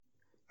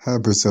Hi,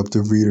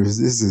 Perceptive Readers.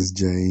 This is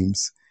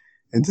James,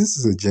 and this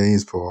is a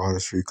James Poe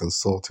Artistry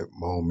Consultant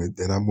moment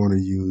that I'm going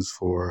to use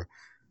for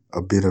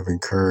a bit of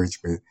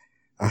encouragement.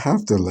 I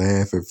have to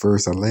laugh at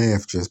first. I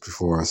laughed just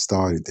before I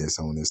started this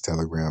on this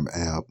Telegram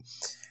app,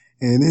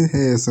 and it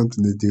has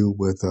something to do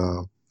with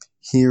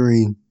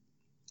hearing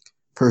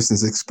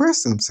persons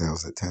express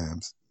themselves at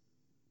times,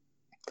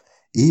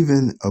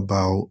 even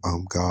about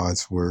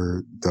God's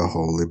Word, the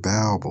Holy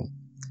Bible.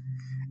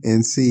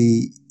 And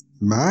see,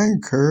 my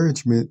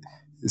encouragement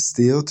is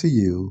still to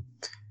you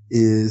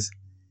is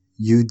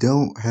you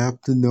don't have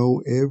to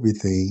know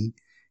everything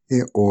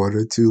in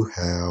order to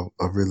have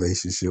a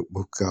relationship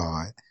with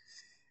God.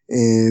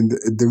 And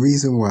the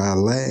reason why I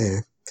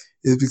laugh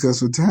is because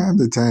from time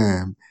to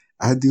time,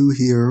 I do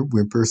hear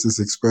when persons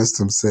express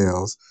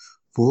themselves,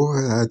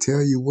 boy, I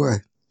tell you what,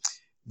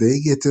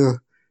 they get to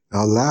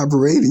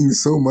elaborating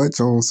so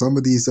much on some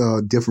of these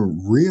different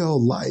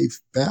real life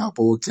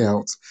Bible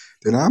accounts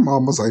that I'm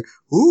almost like,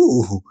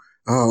 ooh,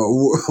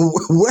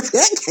 where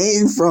that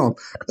came from?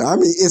 I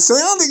mean, it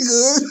sounded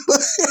good,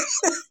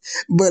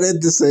 but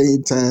at the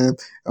same time,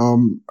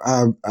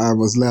 I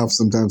was left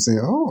sometimes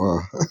saying,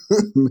 oh,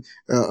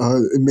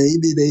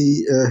 maybe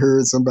they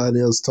heard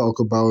somebody else talk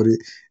about it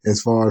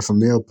as far as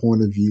from their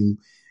point of view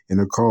in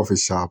a coffee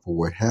shop or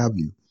what have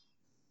you.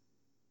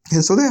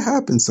 And so that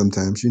happens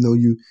sometimes.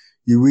 You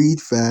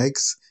read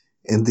facts,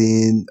 and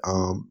then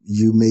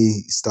you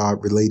may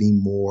start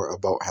relating more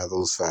about how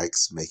those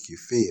facts make you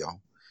feel.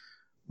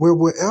 Well,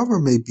 whatever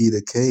may be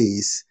the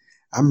case,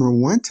 I remember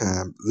one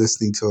time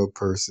listening to a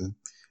person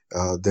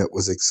that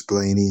was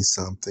explaining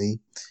something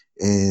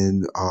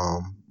and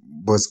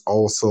was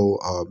also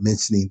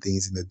mentioning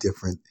things in a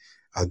different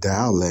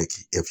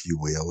dialect, if you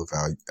will, if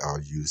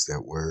I'll use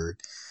that word,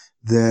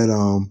 that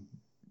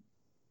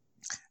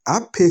I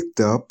picked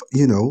up,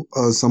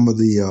 some of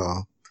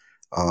the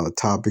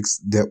topics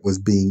that was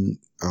being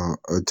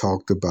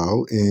talked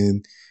about,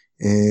 and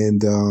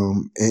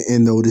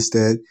noticed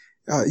that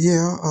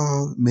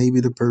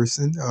maybe the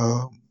person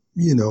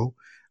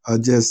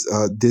just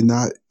did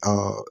not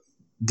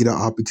get an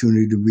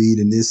opportunity to read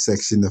in this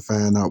section to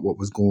find out what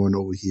was going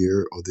over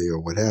here or there or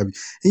what have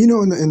you.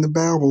 And in the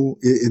Bible,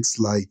 it's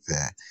like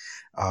that.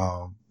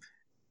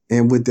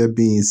 And with that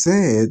being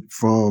said,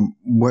 from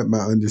what my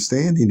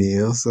understanding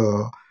is,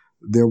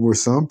 there were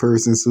some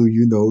persons who,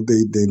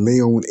 they lay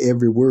on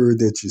every word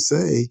that you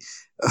say.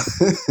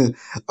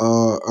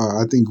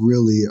 I think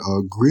really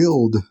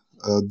grilled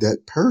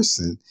that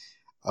person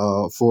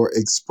for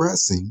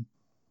expressing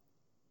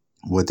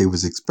what they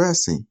was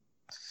expressing.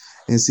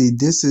 And see,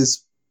 this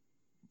is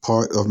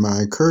part of my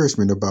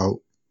encouragement about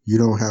you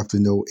don't have to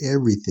know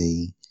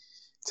everything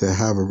to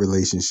have a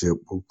relationship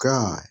with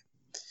God.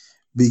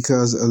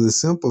 Because of the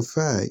simple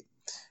fact,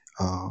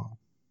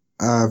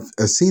 I've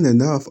seen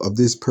enough of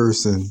this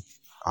person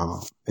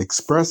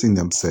expressing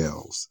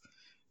themselves,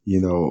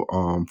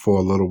 for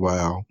a little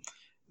while,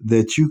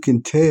 that you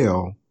can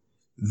tell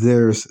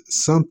there's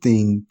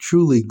something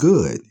truly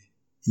good,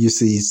 you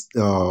see,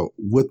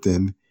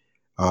 within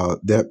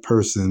that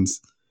person's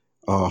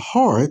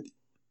heart,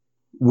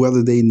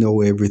 whether they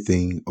know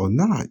everything or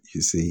not,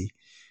 you see.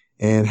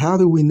 And how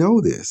do we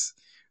know this?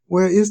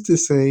 Well, it's the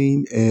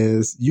same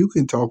as you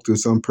can talk to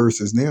some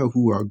persons now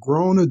who are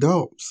grown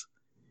adults,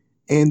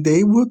 and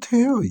they will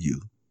tell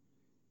you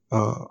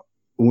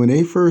when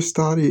they first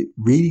started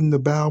reading the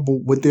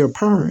Bible with their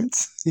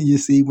parents, you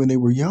see, when they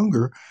were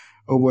younger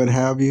or what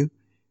have you,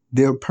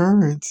 their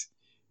parents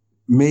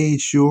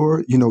made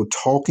sure,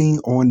 talking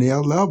on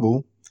their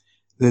level,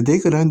 that they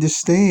could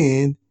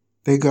understand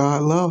that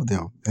God loved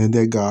them and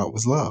that God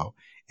was love.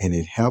 And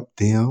it helped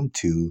them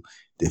to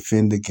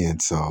defend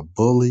against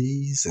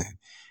bullies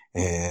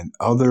and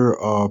other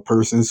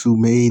persons who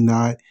may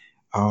not,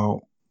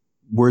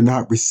 were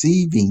not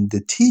receiving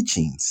the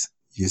teachings,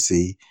 you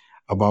see,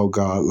 about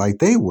God like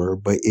they were,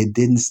 but it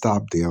didn't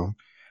stop them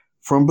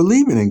from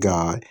believing in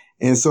God.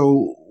 And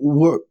so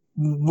what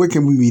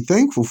can we be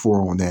thankful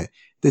for on that?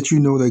 That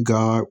that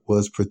God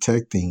was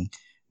protecting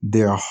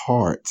their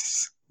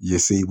hearts, you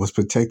see, was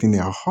protecting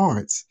their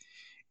hearts,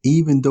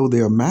 even though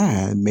their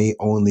mind may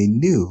only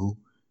knew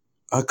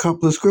a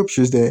couple of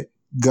scriptures that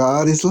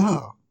God is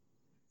love.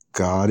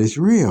 God is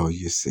real,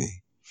 you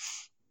see.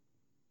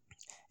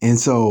 And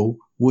so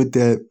with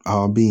that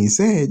being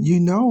said,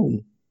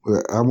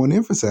 I want to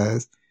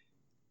emphasize,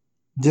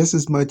 just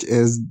as much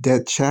as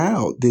that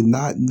child did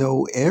not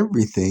know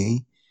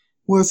everything,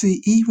 well,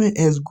 see, even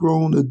as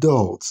grown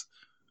adults,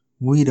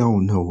 we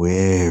don't know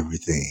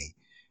everything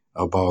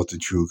about the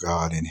true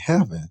God in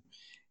heaven.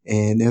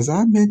 And as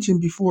I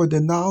mentioned before, the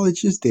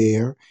knowledge is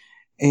there,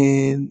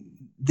 and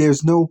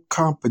there's no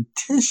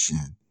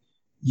competition,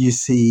 you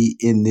see,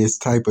 in this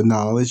type of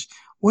knowledge.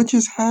 What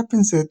just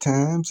happens at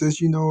times,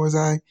 as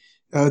I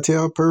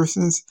tell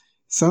persons,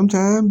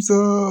 sometimes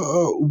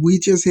we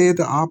just had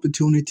the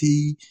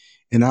opportunity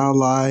in our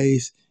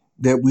lives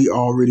that we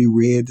already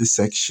read the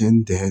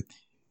section that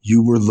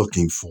you were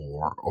looking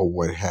for or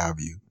what have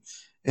you.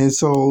 And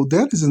so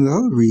that is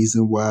another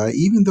reason why,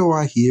 even though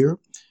I hear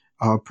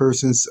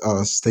persons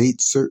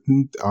state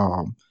certain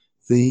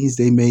things.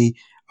 They may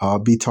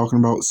be talking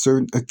about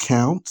certain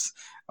accounts,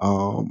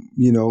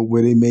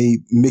 where they may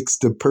mix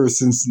the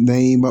person's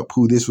name up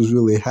who this was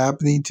really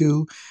happening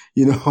to.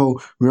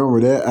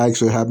 Remember that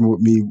actually happened with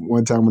me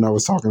one time when I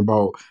was talking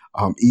about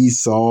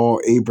Esau,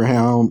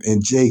 Abraham,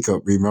 and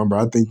Jacob. Remember,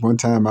 I think one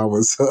time I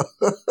was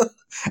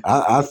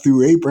I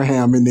threw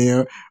Abraham in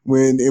there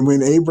when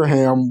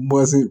Abraham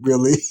wasn't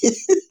really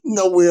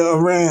nowhere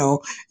around,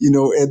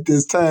 at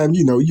this time.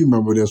 You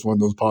remember this one of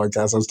those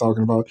podcasts I was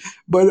talking about.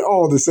 But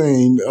all the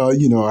same,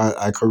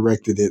 I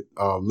corrected it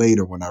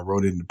later when I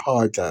wrote it in the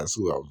podcast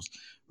who I was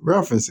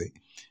referencing.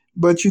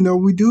 But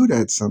we do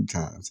that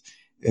sometimes.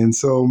 And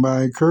so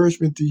my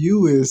encouragement to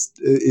you is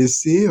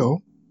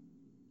still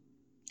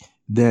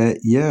that,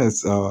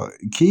 yes,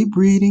 keep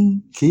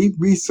reading, keep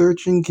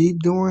researching, keep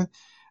doing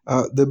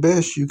the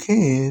best you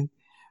can,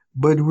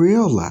 but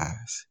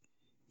realize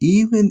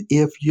even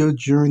if your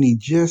journey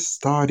just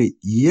started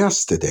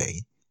yesterday,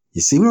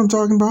 you see what I'm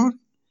talking about?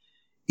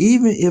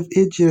 Even if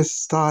it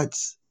just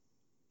starts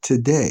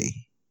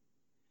today,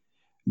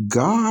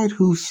 God,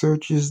 who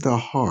searches the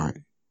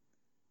heart,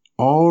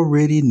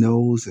 already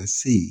knows and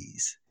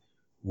sees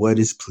what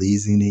is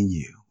pleasing in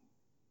you.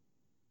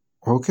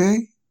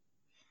 Okay?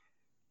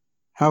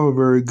 Have a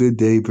very good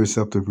day,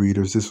 Perceptive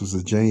Readers. This was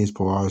a James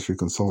Poetry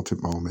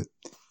Consultant moment.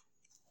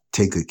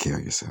 Take good care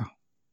of yourself.